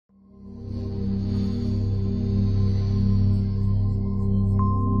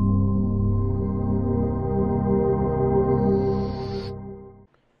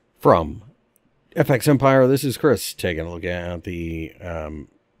From FXEmpire, this is Chris taking a look at the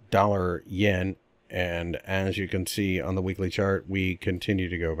dollar yen. And as you can see on the weekly chart, we continue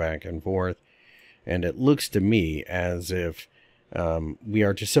to go back and forth. And it looks to me as if we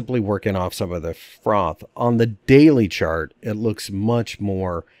are just simply working off some of the froth. On the daily chart, it looks much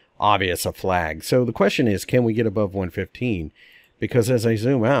more obvious a flag. So the question is, can we get above 115? Because as I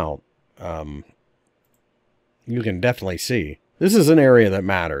zoom out, you can definitely see this is an area that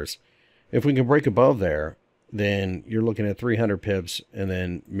matters. If we can break above there, then you're looking at 300 pips and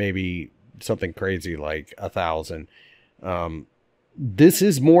then maybe something crazy like 1,000. This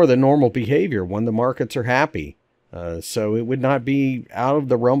is more than normal behavior when the markets are happy. So it would not be out of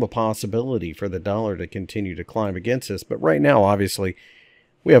the realm of possibility for the dollar to continue to climb against us. But right now, obviously,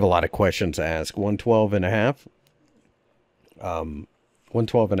 we have a lot of questions to ask. 112.5.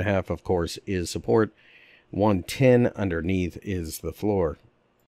 112.5, of course, is support. 110 underneath is the floor.